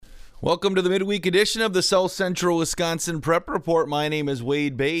Welcome to the midweek edition of the South Central Wisconsin Prep Report. My name is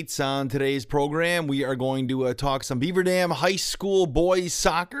Wade Bates. On today's program, we are going to talk some Beaver Dam High School boys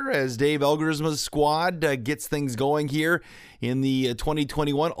soccer as Dave Elgersma's squad gets things going here in the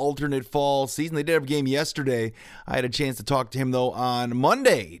 2021 alternate fall season. They did have a game yesterday. I had a chance to talk to him, though, on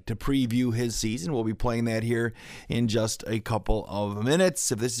Monday to preview his season. We'll be playing that here in just a couple of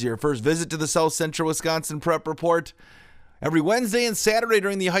minutes. If this is your first visit to the South Central Wisconsin Prep Report, every Wednesday and Saturday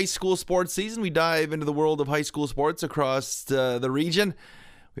during the high school sports season, we dive into the world of high school sports across the region.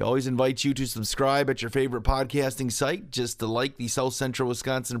 We always invite you to subscribe at your favorite podcasting site. Just to like the South Central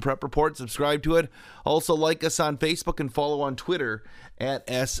Wisconsin Prep Report, subscribe to it. Also like us on Facebook and follow on Twitter at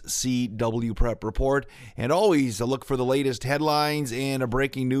SCW Prep Report. And always look for the latest headlines and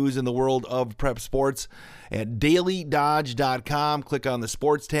breaking news in the world of prep sports at dailydodge.com. Click on the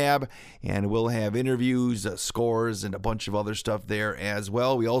sports tab and we'll have interviews, scores, and a bunch of other stuff there as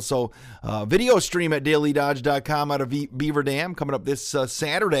well. We also video stream at dailydodge.com out of Beaver Dam. Coming up this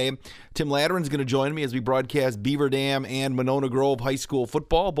Saturday, Tim Laderin's going to join me as we broadcast Beaver Dam and Monona Grove High School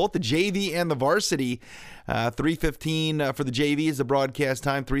football, both the JV and the varsity. 3:15 for the JV is the broadcast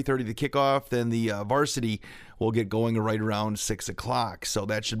time, 3:30 the kickoff. Then the varsity will get going right around 6 o'clock. So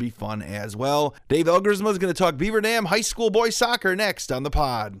that should be fun as well. Dave Elgersma is going to talk Beaver Dam High School boys soccer next on the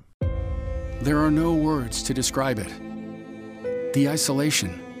pod. There are no words to describe it. The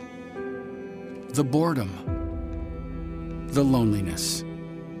isolation, the boredom, the loneliness.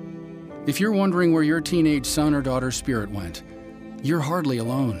 If you're wondering where your teenage son or daughter's spirit went, you're hardly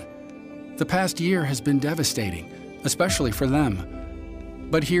alone. The past year has been devastating, especially for them.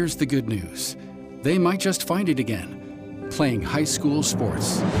 But here's the good news. They might just find it again, playing high school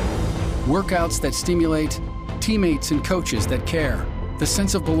sports. Workouts that stimulate, teammates and coaches that care, the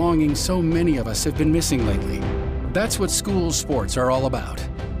sense of belonging so many of us have been missing lately. That's what school sports are all about.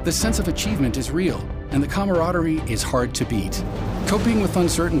 The sense of achievement is real, and the camaraderie is hard to beat. Coping with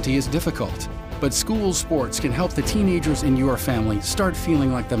uncertainty is difficult, but school sports can help the teenagers in your family start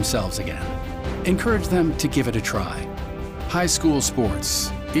feeling like themselves again. Encourage them to give it a try. High school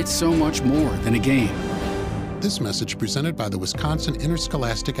sports, it's so much more than a game. This message presented by the Wisconsin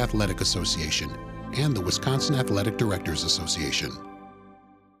Interscholastic Athletic Association and the Wisconsin Athletic Directors Association.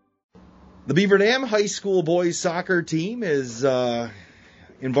 The Beaver Dam High School boys soccer team is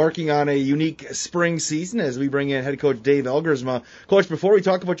embarking on a unique spring season as we bring in head coach Dave Elgersma. Coach, before we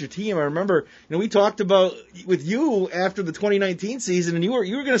talk about your team, I remember we talked about with you after the 2019 season, and you were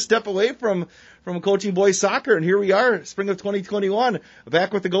going to step away from coaching boys soccer, and here we are, spring of 2021,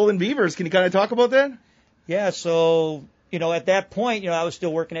 back with the Golden Beavers. Can you kind of talk about that? Yeah, so at that point, I was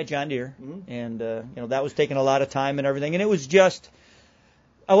still working at John Deere, and that was taking a lot of time and everything, and it was just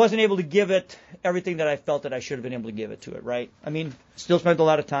I wasn't able to give it everything that I felt that I should have been able to give it to it, right? I mean, still spent a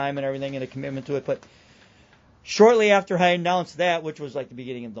lot of time and everything and a commitment to it, but shortly after I announced that, which was like the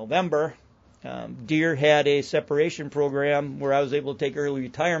beginning of November, Deere had a separation program where I was able to take early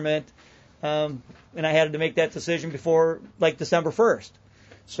retirement, and I had to make that decision before like December 1st.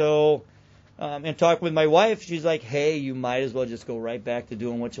 So, and talk with my wife, she's like, hey, you might as well just go right back to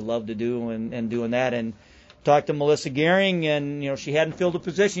doing what you love to do and doing that. And talked to Melissa Gehring, and she hadn't filled a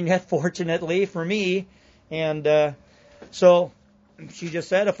position yet, fortunately for me, and so she just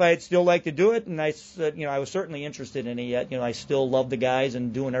said if I'd still like to do it, and I said I was certainly interested in it yet. I still love the guys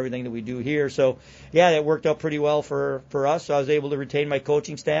and doing everything that we do here. So yeah, that worked out pretty well for us. So I was able to retain my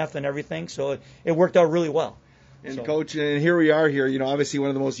coaching staff and everything, so it worked out really well. And Coach, and here we are here, obviously one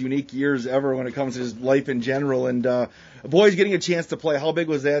of the most unique years ever when it comes to just life in general. And boys getting a chance to play, how big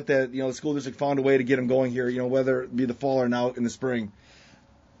was that the school district found a way to get them going here, whether it be the fall or now in the spring?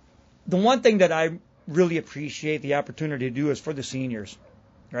 The one thing that I really appreciate the opportunity to do is for the seniors,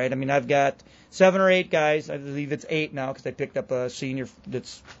 right? I mean, I've got 7 or 8 guys. I believe it's 8 now because I picked up a senior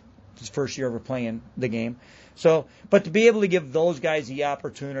that's his first year ever playing the game. So, but to be able to give those guys the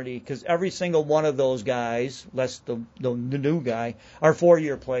opportunity, because every single one of those guys, less the new guy, are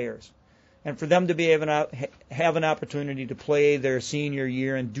 4-year players. And for them to be able to have an opportunity to play their senior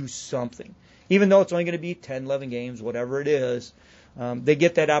year and do something, even though it's only going to be 10, 11 games, whatever it is, they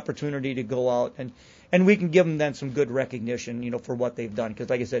get that opportunity to go out and we can give them then some good recognition, for what they've done. Because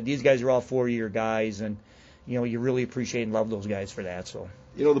like I said, these guys are all 4-year guys, and you really appreciate and love those guys for that. So.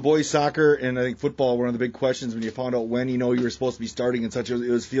 The boys soccer and I think football, one of the big questions when you found out when you were supposed to be starting and such, it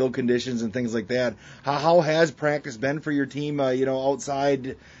was field conditions and things like that. How has practice been for your team,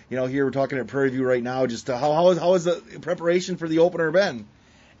 outside, here we're talking at Prairie View right now, just how has the preparation for the opener been?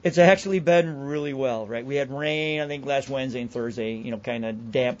 It's actually been really well, right? We had rain, I think, last Wednesday and Thursday, kind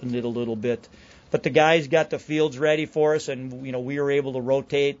of dampened it a little bit. But the guys got the fields ready for us, and we were able to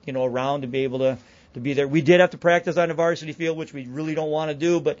rotate around to be able to be there. We did have to practice on the varsity field, which we really don't want to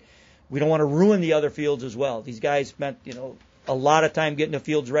do, but we don't want to ruin the other fields as well. These guys spent a lot of time getting the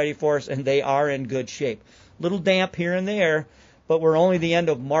fields ready for us, and they are in good shape. Little damp here and there, but we're only the end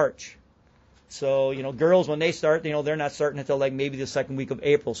of March. So, girls, when they start, they're not starting until like maybe the second week of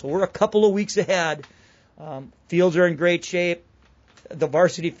April. So we're a couple of weeks ahead. Fields are in great shape. The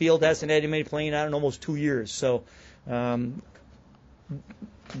varsity field hasn't had anybody playing out in almost 2 years. So the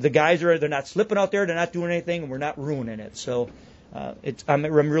guys they're not slipping out there, they're not doing anything, and we're not ruining it. So I'm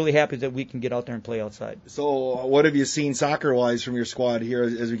really happy that we can get out there and play outside. So what have you seen soccer-wise from your squad here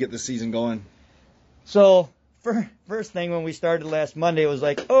as we get the season going? So first thing when we started last Monday, it was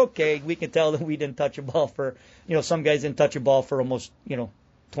like, okay, we can tell that we didn't touch a ball for, some guys didn't touch a ball for almost,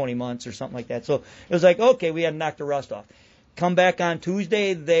 20 months or something like that. So it was like, okay, we had knocked the rust off. Come back on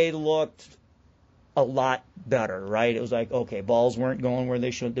Tuesday, they looked a lot better, right? It was like, okay, balls weren't going where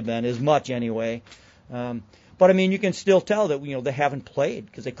they shouldn't have been, as much anyway. But, I mean, you can still tell that, they haven't played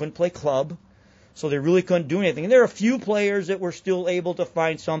because they couldn't play club, so they really couldn't do anything. And there are a few players that were still able to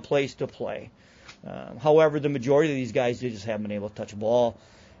find some place to play. However, the majority of these guys, they just haven't been able to touch a ball.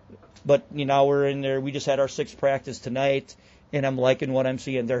 But, we're in there. We just had our 6th practice tonight, and I'm liking what I'm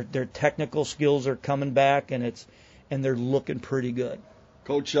seeing. Their technical skills are coming back, and they're looking pretty good.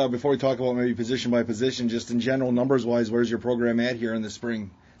 Coach, before we talk about maybe position by position, just in general, numbers-wise, where's your program at here in the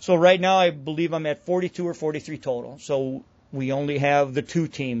spring? So right now I believe I'm at 42 or 43 total. So we only have the 2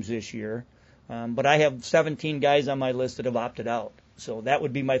 teams this year. But I have 17 guys on my list that have opted out. So that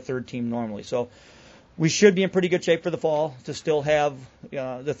would be my 3rd team normally. So we should be in pretty good shape for the fall to still have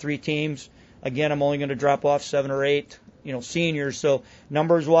the 3 teams. Again, I'm only going to drop off 7 or 8, seniors. So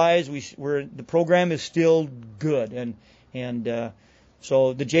numbers-wise, the program is still good. And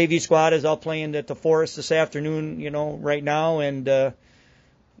so the JV squad is out playing at the Forest this afternoon, right now. And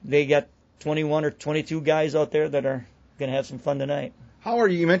they got 21 or 22 guys out there that are going to have some fun tonight. How are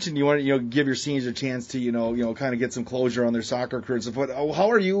you? You mentioned you want to give your seniors a chance to kind of get some closure on their soccer careers. But how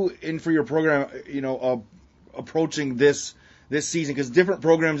are you in for your program? Approaching this season, because different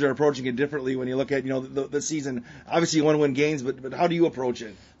programs are approaching it differently. When you look at the season, obviously you want to win games, but how do you approach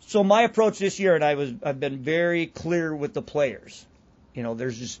it? So my approach this year, and I've been very clear with the players.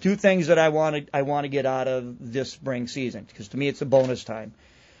 There's just 2 things that I want to get out of this spring season, because to me it's a bonus time.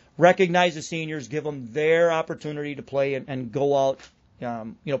 Recognize the seniors, give them their opportunity to play and go out,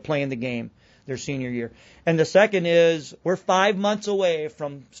 playing the game their senior year. And the second is we're 5 months away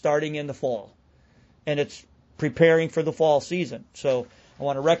from starting in the fall, and it's preparing for the fall season. So I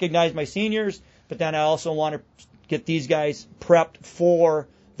want to recognize my seniors, but then I also want to get these guys prepped for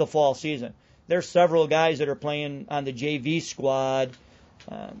the fall season. There's several guys that are playing on the JV squad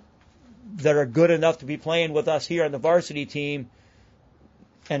that are good enough to be playing with us here on the varsity team.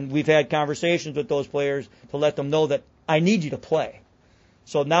 And we've had conversations with those players to let them know that I need you to play.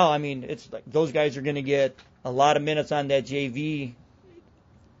 So now, it's like those guys are going to get a lot of minutes on that JV,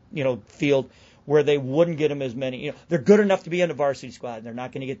 field where they wouldn't get them as many. They're good enough to be in the varsity squad, and they're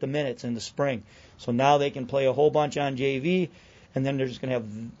not going to get the minutes in the spring. So now they can play a whole bunch on JV, and then they're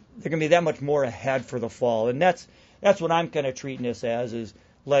going to be that much more ahead for the fall. And that's what I'm kind of treating this as, is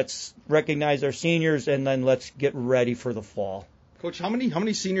let's recognize our seniors, and then let's get ready for the fall. Coach, how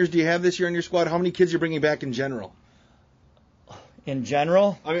many seniors do you have this year in your squad? How many kids are you bringing back in general? In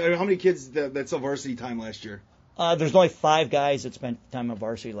general? How many kids that's a varsity time last year? There's only 5 guys that spent time on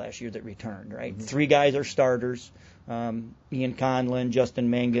varsity last year that returned, right? Mm-hmm. 3 guys are starters, Ian Conlon,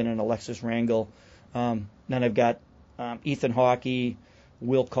 Justin Mangan, and Alexis Rangel. Then I've got Ethan Hawkey,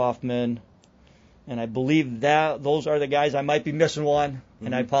 Will Kaufman, and I believe that those are the guys. I might be missing one,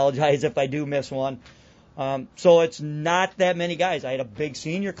 and I apologize if I do miss one. So it's not that many guys. I had a big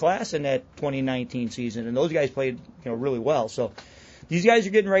senior class in that 2019 season, and those guys played really well. So these guys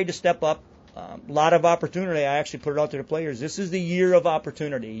are getting ready to step up. A lot of opportunity. I actually put it out to the players. This is the year of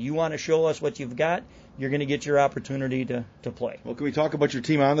opportunity. You want to show us what you've got, you're going to get your opportunity to play. Well, can we talk about your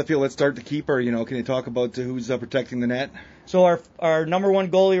team on the field? Let's start the keeper. Can you talk about who's protecting the net? So our number 1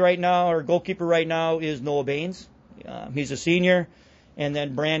 goalie right now, our goalkeeper right now, is Noah Baines. He's a senior. And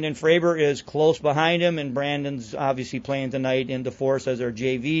then Brandon Fraber is close behind him, and Brandon's obviously playing tonight in the Force as our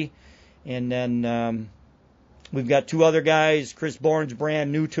JV. And then we've got 2 other guys. Chris Bourne's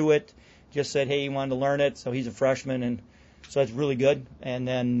brand new to it. Just said, hey, he wanted to learn it, so he's a freshman, and so that's really good. And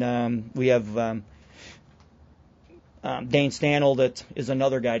then we have Dane Stanel, that is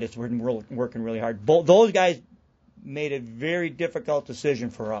another guy that's working really hard. Those guys made a very difficult decision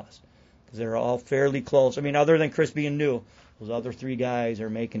for us because they're all fairly close. Other than Chris being new, those other 3 guys are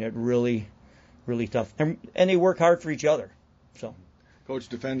making it really, really tough. And they work hard for each other. So, Coach,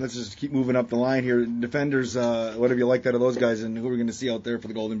 let's just keep moving up the line here. Defenders, what have you liked out of those guys, and who are we going to see out there for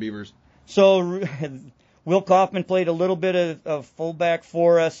the Golden Beavers? So Will Kaufman played a little bit of fullback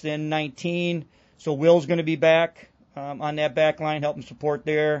for us in 19. So Will's going to be back on that back line, helping support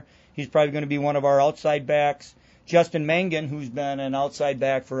there. He's probably going to be one of our outside backs. Justin Mangan, who's been an outside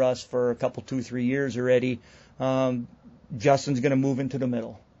back for us for a couple, 2-3 years already, Justin's going to move into the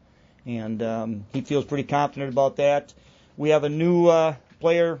middle. And he feels pretty confident about that. We have a new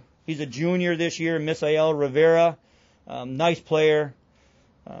player. He's a junior this year, Misael Rivera. Nice player.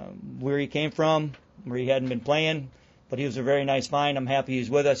 Where he came from, where he hadn't been playing, but he was a very nice find. I'm happy he's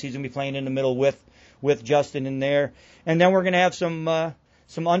with us. He's going to be playing in the middle with Justin in there. And then we're going to have some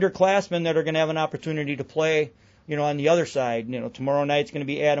underclassmen that are going to have an opportunity to play, on the other side. Tomorrow night's going to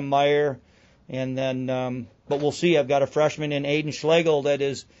be Adam Meyer, and then, but we'll see. I've got a freshman in Aiden Schlegel that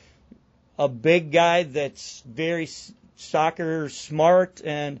is a big guy that's very soccer smart,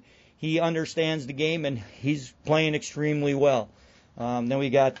 and he understands the game, and he's playing extremely well. Then we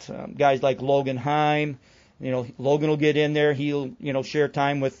got guys like Logan Heim. Logan will get in there. He'll, share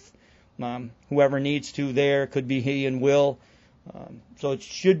time with whoever needs to there. Could be he and Will. So it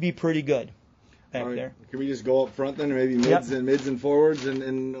should be pretty good back there. Can we just go up front then, maybe mids and forwards?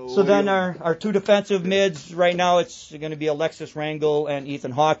 And so then our two defensive mids, right now it's going to be Alexis Rangel and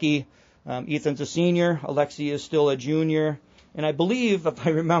Ethan Hockey. Ethan's a senior. Alexi is still a junior. And I believe, if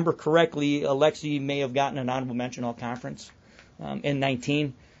I remember correctly, Alexi may have gotten an honorable mention all-conference in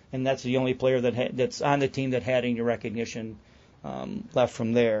 19, and that's the only player that's on the team that had any recognition left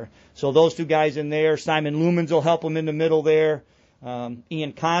from there. So those two guys in there. Simon Lumens will help him in the middle there.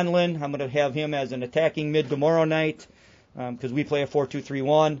 Ian Conlon, I'm going to have him as an attacking mid tomorrow night because we play a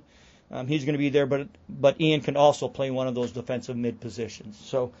 4-2-3-1. He's going to be there, but Ian can also play one of those defensive mid positions.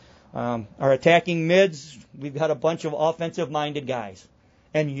 So our attacking mids, we've got a bunch of offensive-minded guys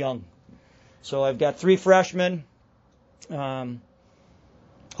and young. So I've got 3 freshmen.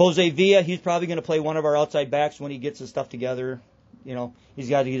 Jose Villa, he's probably going to play one of our outside backs when he gets his stuff together. He's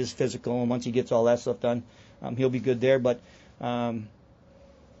got to get his physical, and once he gets all that stuff done, he'll be good there. But I'm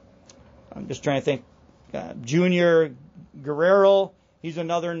just trying to think. Junior Guerrero, he's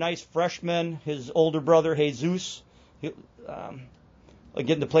another nice freshman. His older brother, Jesus,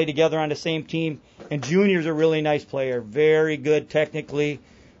 getting to play together on the same team. And Junior's a really nice player, very good technically,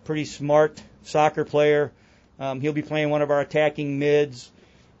 pretty smart soccer player. He'll be playing one of our attacking mids.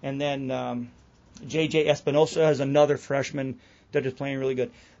 And then J.J. Espinosa is another freshman that is playing really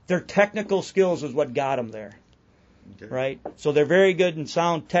good. Their technical skills is what got them there, right? So they're very good and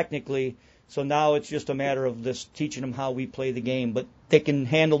sound technically. So now it's just a matter of just teaching them how we play the game. But they can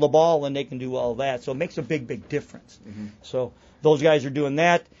handle the ball and they can do all that. So it makes a big, big difference. Mm-hmm. So those guys are doing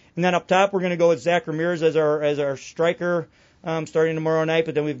that. And then up top, we're going to go with Zach Ramirez as our striker. Starting tomorrow night,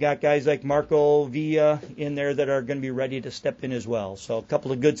 but then we've got guys like Marco Villa in there that are going to be ready to step in as well. So a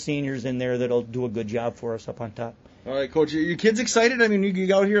couple of good seniors in there that'll do a good job for us up on top. All right, Coach, are your kids excited? I mean,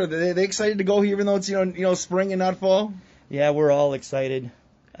 you out here, are they excited to go here even though it's spring and not fall? Yeah, we're all excited.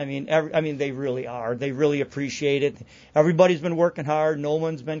 I mean, they really are. They really appreciate it. Everybody's been working hard. No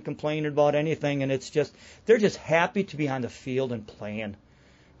one's been complaining about anything, and they're just happy to be on the field and playing.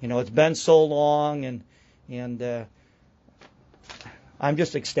 It's been so long, and I'm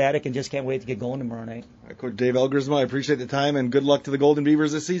just ecstatic and just can't wait to get going tomorrow night. All right, Coach Dave Elgersma, I appreciate the time, and good luck to the Golden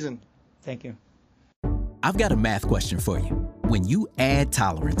Beavers this season. Thank you. I've got a math question for you. When you add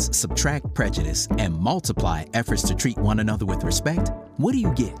tolerance, subtract prejudice, and multiply efforts to treat one another with respect, what do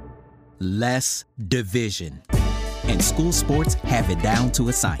you get? Less division. And school sports have it down to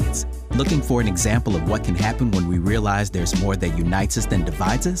a science. Looking for an example of what can happen when we realize there's more that unites us than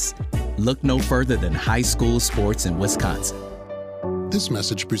divides us? Look no further than high school sports in Wisconsin. This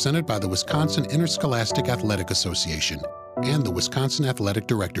message presented by the Wisconsin Interscholastic Athletic Association and the Wisconsin Athletic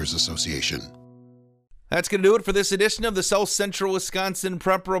Directors Association. That's going to do it for this edition of the South Central Wisconsin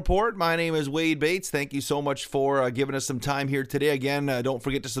Prep Report. My name is Wade Bates. Thank you so much for giving us some time here today. Again, don't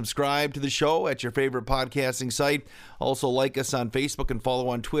forget to subscribe to the show at your favorite podcasting site. Also, like us on Facebook and follow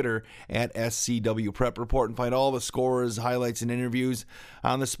on Twitter at SCW Prep Report, and find all the scores, highlights, and interviews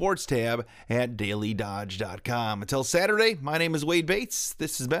on the sports tab at dailydodge.com. Until Saturday, my name is Wade Bates.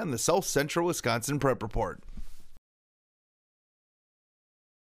 This has been the South Central Wisconsin Prep Report.